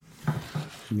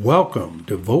Welcome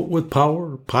to Vote with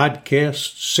Power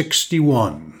Podcast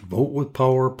 61. Vote with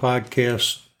Power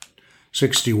Podcast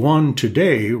 61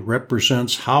 today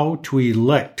represents how to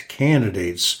elect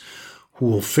candidates who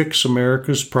will fix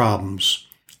America's problems,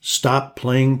 stop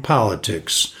playing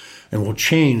politics, and will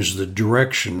change the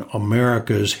direction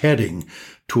America is heading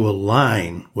to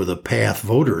align with a path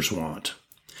voters want.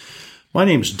 My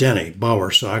name's Denny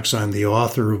Bowersox. I'm the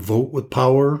author of Vote with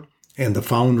Power and the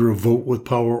founder of Vote with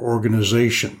Power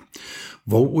organization.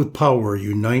 Vote with Power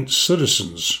unites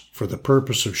citizens for the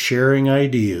purpose of sharing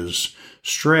ideas,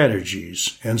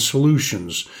 strategies, and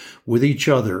solutions with each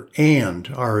other and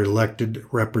our elected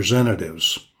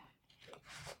representatives.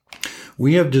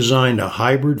 We have designed a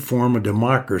hybrid form of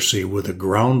democracy with a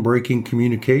groundbreaking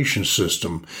communication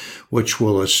system which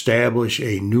will establish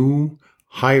a new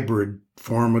hybrid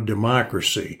form of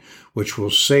democracy which will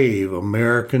save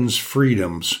Americans'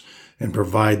 freedoms and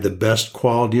provide the best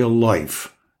quality of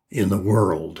life in the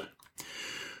world.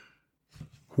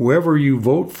 Whoever you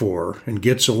vote for and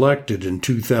gets elected in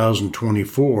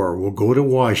 2024 will go to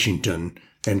Washington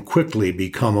and quickly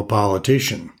become a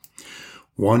politician,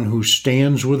 one who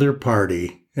stands with their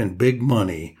party and big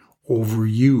money over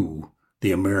you,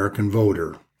 the American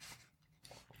voter.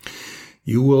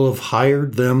 You will have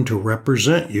hired them to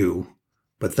represent you,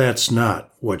 but that's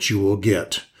not what you will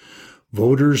get.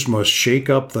 Voters must shake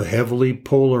up the heavily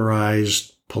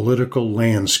polarized political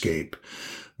landscape.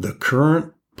 The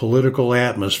current political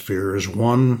atmosphere is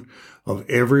one of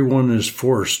everyone is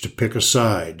forced to pick a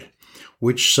side.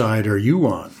 Which side are you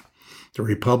on? The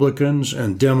Republicans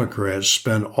and Democrats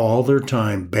spend all their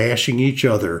time bashing each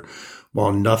other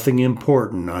while nothing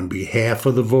important on behalf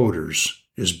of the voters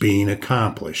is being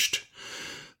accomplished.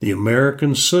 The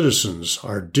American citizens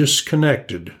are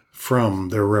disconnected from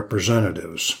their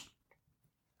representatives.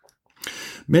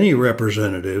 Many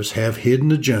representatives have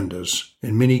hidden agendas.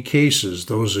 In many cases,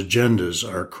 those agendas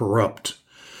are corrupt.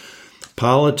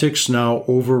 Politics now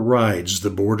overrides the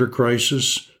border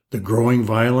crisis, the growing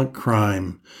violent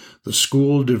crime, the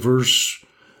school diverse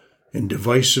and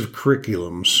divisive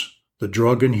curriculums, the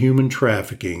drug and human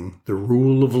trafficking, the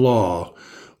rule of law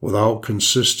without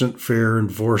consistent fair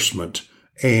enforcement,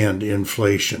 and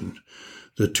inflation.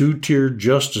 The two-tiered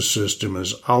justice system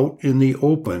is out in the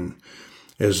open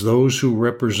as those who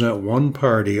represent one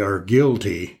party are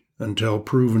guilty until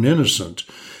proven innocent,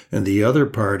 and the other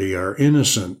party are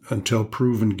innocent until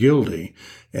proven guilty,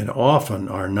 and often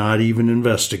are not even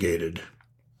investigated.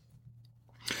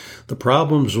 The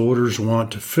problems voters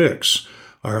want to fix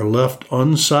are left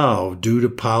unsolved due to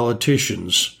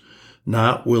politicians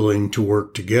not willing to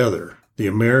work together. The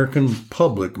American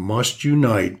public must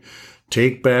unite,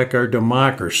 take back our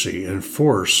democracy, and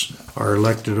force our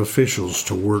elected officials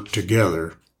to work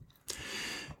together.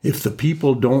 If the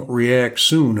people don't react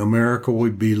soon, America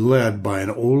will be led by an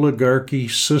oligarchy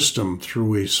system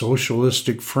through a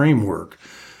socialistic framework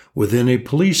within a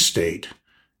police state.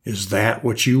 Is that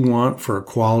what you want for a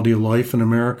quality of life in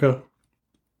America?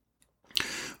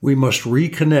 We must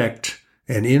reconnect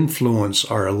and influence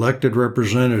our elected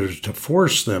representatives to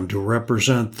force them to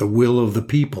represent the will of the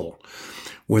people.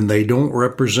 When they don't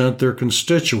represent their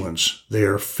constituents, they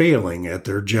are failing at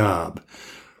their job.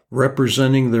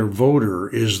 Representing their voter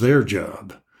is their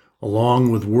job,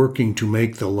 along with working to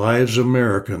make the lives of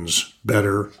Americans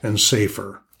better and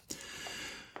safer.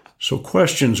 So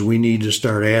questions we need to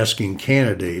start asking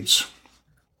candidates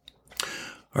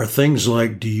are things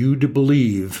like, do you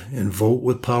believe in Vote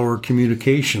with Power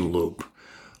communication loop?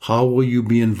 How will you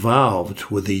be involved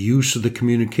with the use of the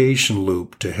communication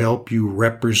loop to help you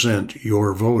represent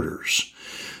your voters?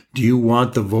 Do you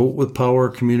want the Vote with Power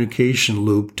communication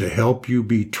loop to help you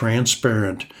be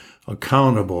transparent,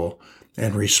 accountable,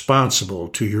 and responsible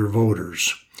to your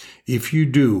voters? If you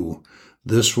do,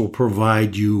 this will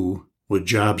provide you with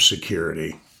job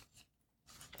security.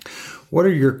 What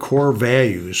are your core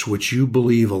values which you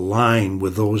believe align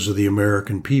with those of the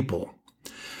American people?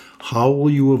 How will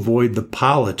you avoid the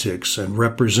politics and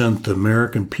represent the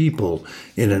American people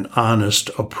in an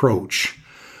honest approach?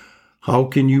 How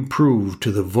can you prove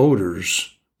to the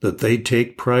voters that they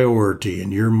take priority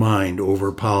in your mind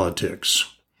over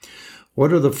politics?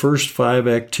 What are the first 5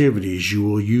 activities you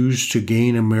will use to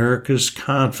gain America's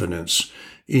confidence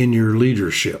in your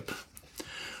leadership?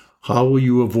 How will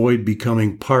you avoid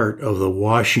becoming part of the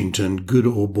Washington good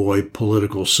old boy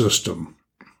political system?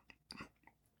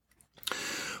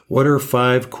 What are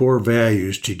 5 core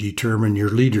values to determine your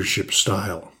leadership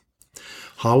style?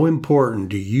 How important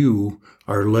to you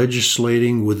are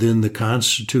legislating within the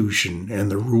Constitution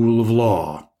and the rule of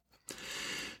law?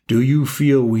 Do you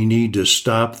feel we need to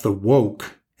stop the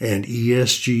woke and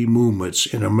ESG movements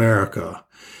in America?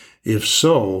 If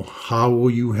so, how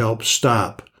will you help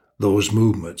stop those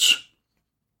movements?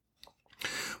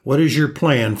 What is your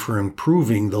plan for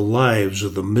improving the lives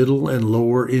of the middle and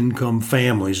lower income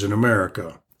families in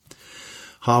America?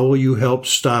 How will you help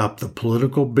stop the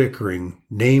political bickering,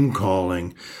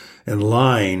 name-calling, and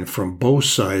lying from both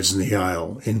sides in the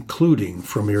aisle, including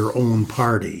from your own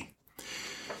party?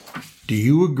 Do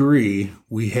you agree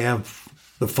we have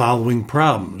the following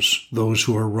problems those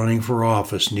who are running for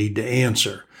office need to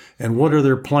answer, and what are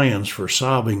their plans for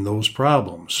solving those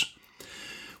problems?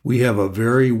 We have a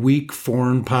very weak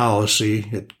foreign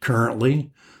policy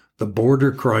currently, the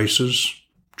border crisis,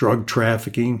 drug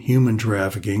trafficking, human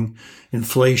trafficking,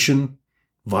 inflation,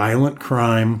 violent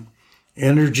crime,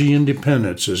 energy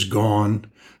independence is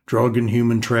gone, drug and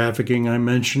human trafficking I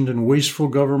mentioned, and wasteful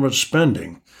government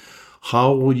spending.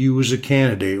 How will you as a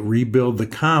candidate rebuild the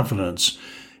confidence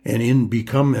and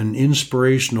become an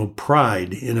inspirational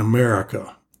pride in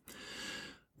America?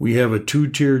 We have a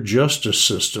two-tier justice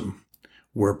system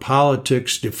where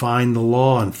politics define the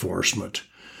law enforcement.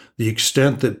 The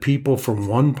extent that people from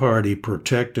one party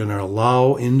protect and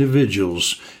allow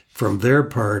individuals from their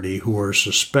party who are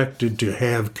suspected to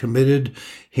have committed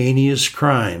heinous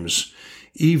crimes,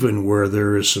 even where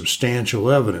there is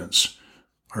substantial evidence,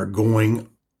 are going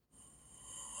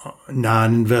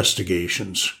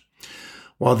non-investigations.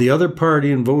 While the other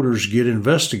party and voters get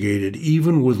investigated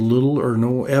even with little or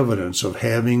no evidence of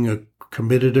having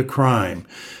committed a crime,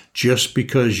 just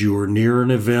because you were near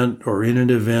an event or in an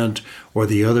event, or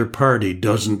the other party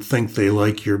doesn't think they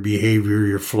like your behavior,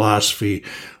 your philosophy,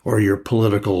 or your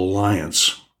political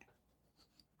alliance.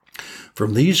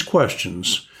 From these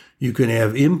questions, you can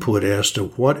have input as to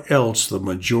what else the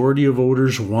majority of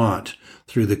voters want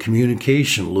through the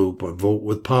communication loop of Vote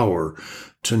with Power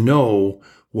to know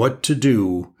what to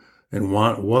do and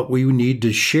what we need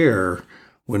to share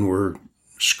when we're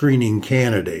screening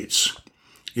candidates.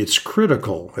 It's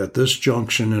critical at this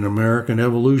junction in American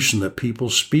evolution that people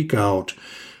speak out,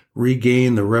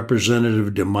 regain the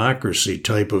representative democracy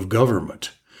type of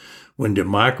government. When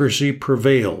democracy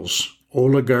prevails,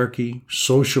 oligarchy,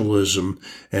 socialism,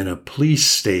 and a police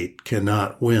state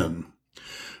cannot win.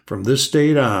 From this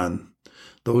date on,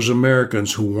 those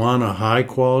Americans who want a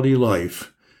high-quality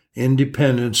life,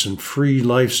 independence, and free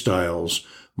lifestyles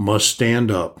must stand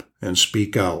up and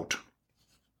speak out.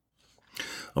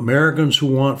 Americans who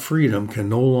want freedom can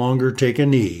no longer take a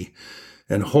knee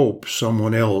and hope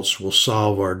someone else will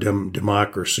solve our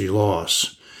democracy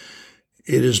loss.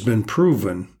 It has been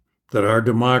proven that our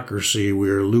democracy we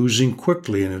are losing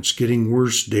quickly, and it's getting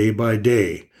worse day by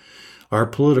day. Our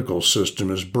political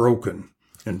system is broken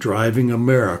and driving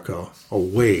America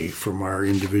away from our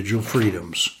individual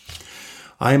freedoms.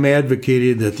 I'm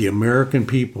advocating that the American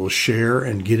people share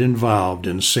and get involved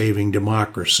in saving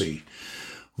democracy.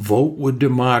 Vote with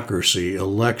Democracy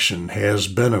election has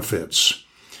benefits.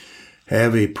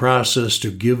 Have a process to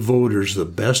give voters the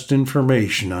best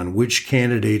information on which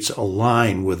candidates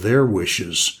align with their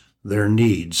wishes, their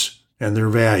needs, and their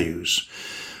values.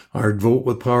 Our Vote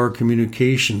with Power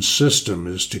communication system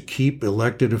is to keep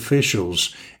elected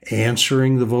officials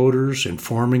answering the voters,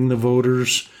 informing the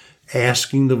voters,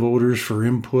 asking the voters for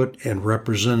input, and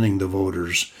representing the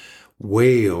voters,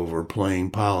 way over playing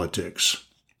politics.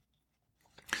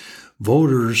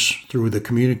 Voters, through the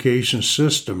communication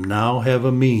system, now have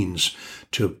a means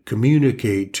to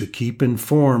communicate, to keep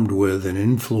informed with, and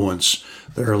influence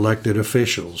their elected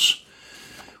officials.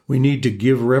 We need to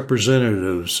give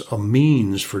representatives a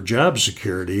means for job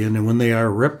security, and when they are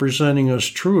representing us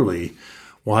truly,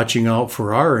 watching out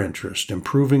for our interest,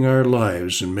 improving our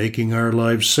lives, and making our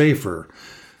lives safer,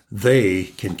 they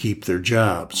can keep their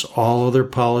jobs. All other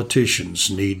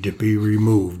politicians need to be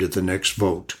removed at the next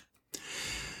vote.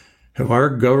 Have our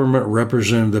government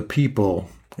represented the people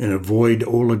and avoid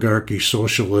oligarchy,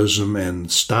 socialism, and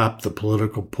stop the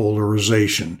political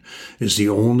polarization is the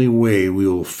only way we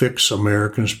will fix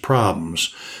Americans'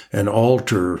 problems and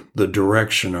alter the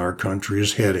direction our country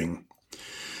is heading.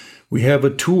 We have a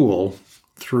tool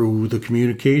through the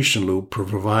communication loop for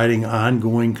providing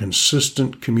ongoing,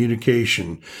 consistent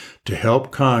communication to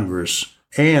help Congress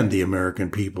and the American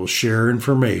people share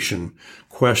information,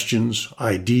 questions,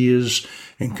 ideas,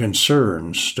 and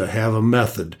concerns to have a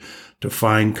method to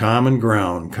find common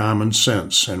ground, common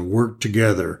sense, and work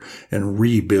together and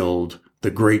rebuild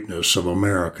the greatness of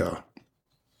America.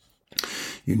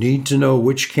 You need to know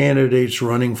which candidates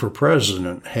running for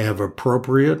president have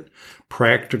appropriate,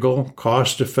 practical,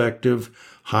 cost-effective,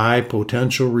 high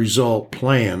potential result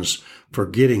plans for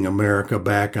getting America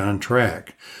back on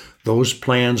track. Those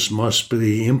plans must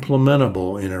be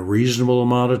implementable in a reasonable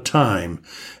amount of time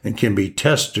and can be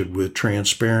tested with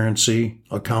transparency,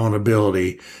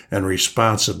 accountability, and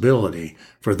responsibility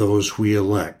for those we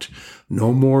elect.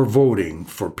 No more voting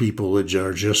for people that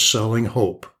are just selling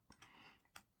hope.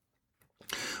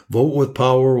 Vote with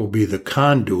Power will be the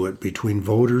conduit between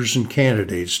voters and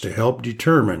candidates to help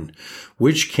determine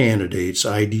which candidates'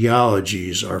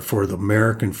 ideologies are for the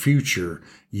American future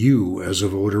you as a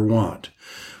voter want.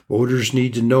 Voters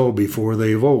need to know before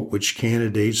they vote which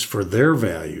candidates for their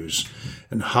values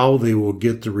and how they will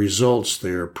get the results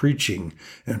they are preaching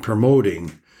and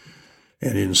promoting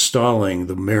and installing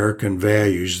the American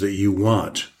values that you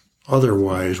want.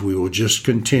 Otherwise, we will just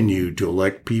continue to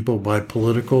elect people by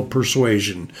political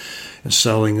persuasion and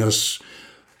selling us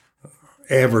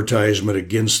advertisement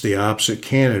against the opposite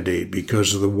candidate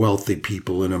because of the wealthy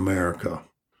people in America.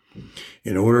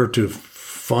 In order to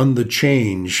fund the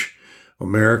change,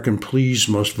 American please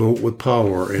must vote with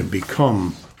power and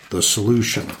become the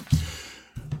solution.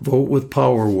 Vote with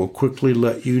Power will quickly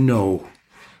let you know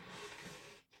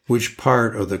which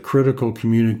part of the critical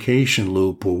communication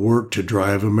loop will work to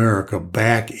drive America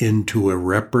back into a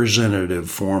representative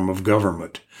form of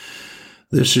government.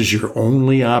 This is your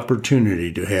only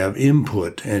opportunity to have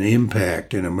input and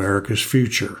impact in America's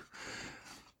future.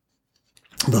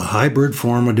 The hybrid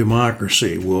form of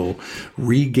democracy will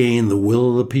regain the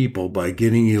will of the people by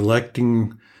getting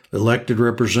elected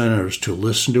representatives to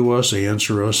listen to us,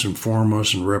 answer us, inform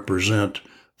us, and represent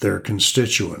their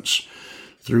constituents.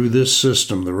 Through this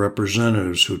system, the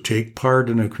representatives who take part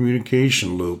in a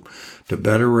communication loop to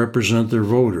better represent their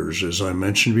voters, as I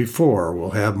mentioned before,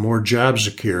 will have more job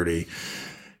security,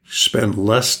 spend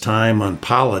less time on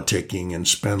politicking, and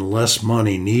spend less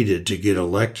money needed to get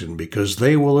elected because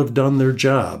they will have done their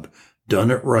job,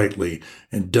 done it rightly,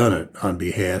 and done it on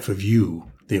behalf of you,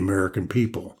 the American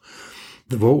people.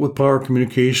 The Vote with Power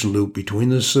communication loop between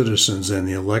the citizens and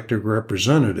the elected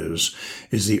representatives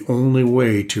is the only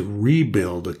way to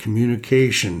rebuild a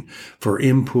communication for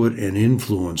input and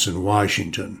influence in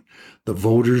Washington. The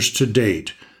voters to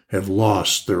date have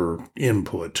lost their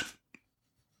input.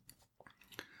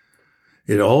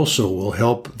 It also will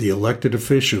help the elected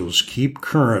officials keep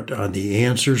current on the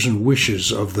answers and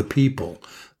wishes of the people.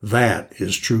 That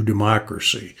is true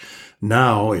democracy.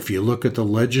 Now, if you look at the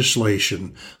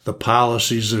legislation, the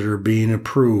policies that are being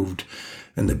approved,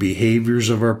 and the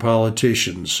behaviors of our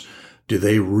politicians, do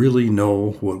they really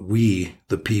know what we,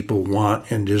 the people, want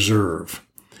and deserve?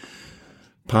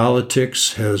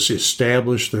 Politics has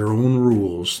established their own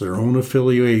rules, their own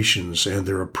affiliations, and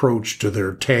their approach to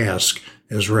their task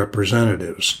as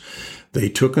representatives. They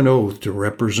took an oath to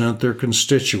represent their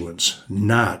constituents,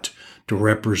 not to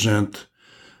represent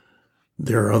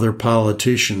their other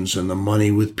politicians and the money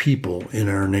with people in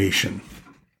our nation.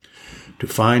 To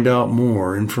find out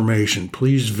more information,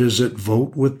 please visit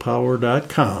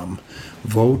votewithpower.com,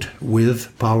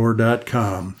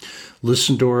 votewithpower.com.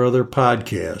 Listen to our other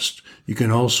podcast. You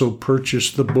can also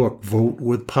purchase the book Vote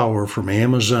with Power from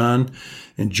Amazon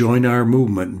and join our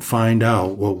movement and find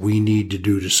out what we need to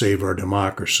do to save our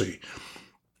democracy.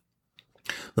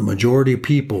 The majority of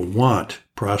people want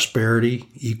prosperity,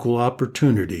 equal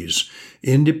opportunities,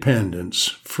 independence,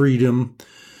 freedom,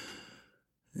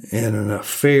 and a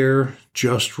fair,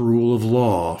 just rule of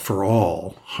law for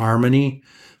all, harmony,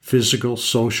 physical,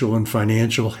 social, and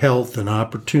financial health and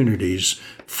opportunities,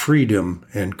 freedom,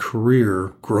 and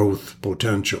career growth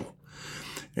potential.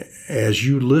 As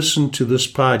you listen to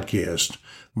this podcast,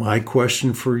 my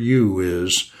question for you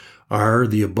is, are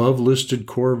the above-listed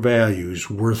core values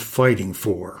worth fighting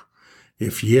for?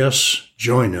 If yes,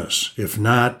 join us. If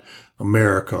not,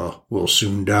 America will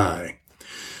soon die.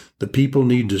 The people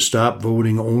need to stop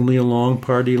voting only along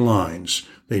party lines.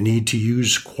 They need to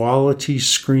use quality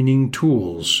screening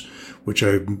tools, which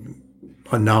I've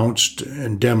announced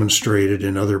and demonstrated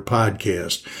in other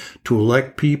podcasts, to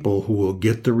elect people who will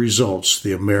get the results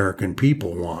the American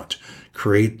people want,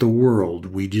 create the world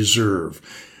we deserve.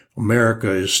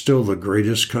 America is still the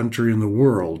greatest country in the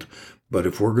world, but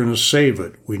if we're going to save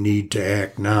it, we need to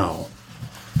act now.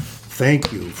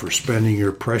 Thank you for spending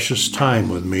your precious time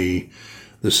with me.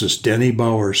 This is Denny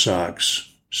Bowersox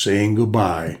saying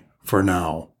goodbye for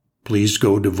now. Please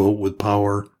go to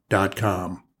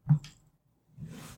votewithpower.com.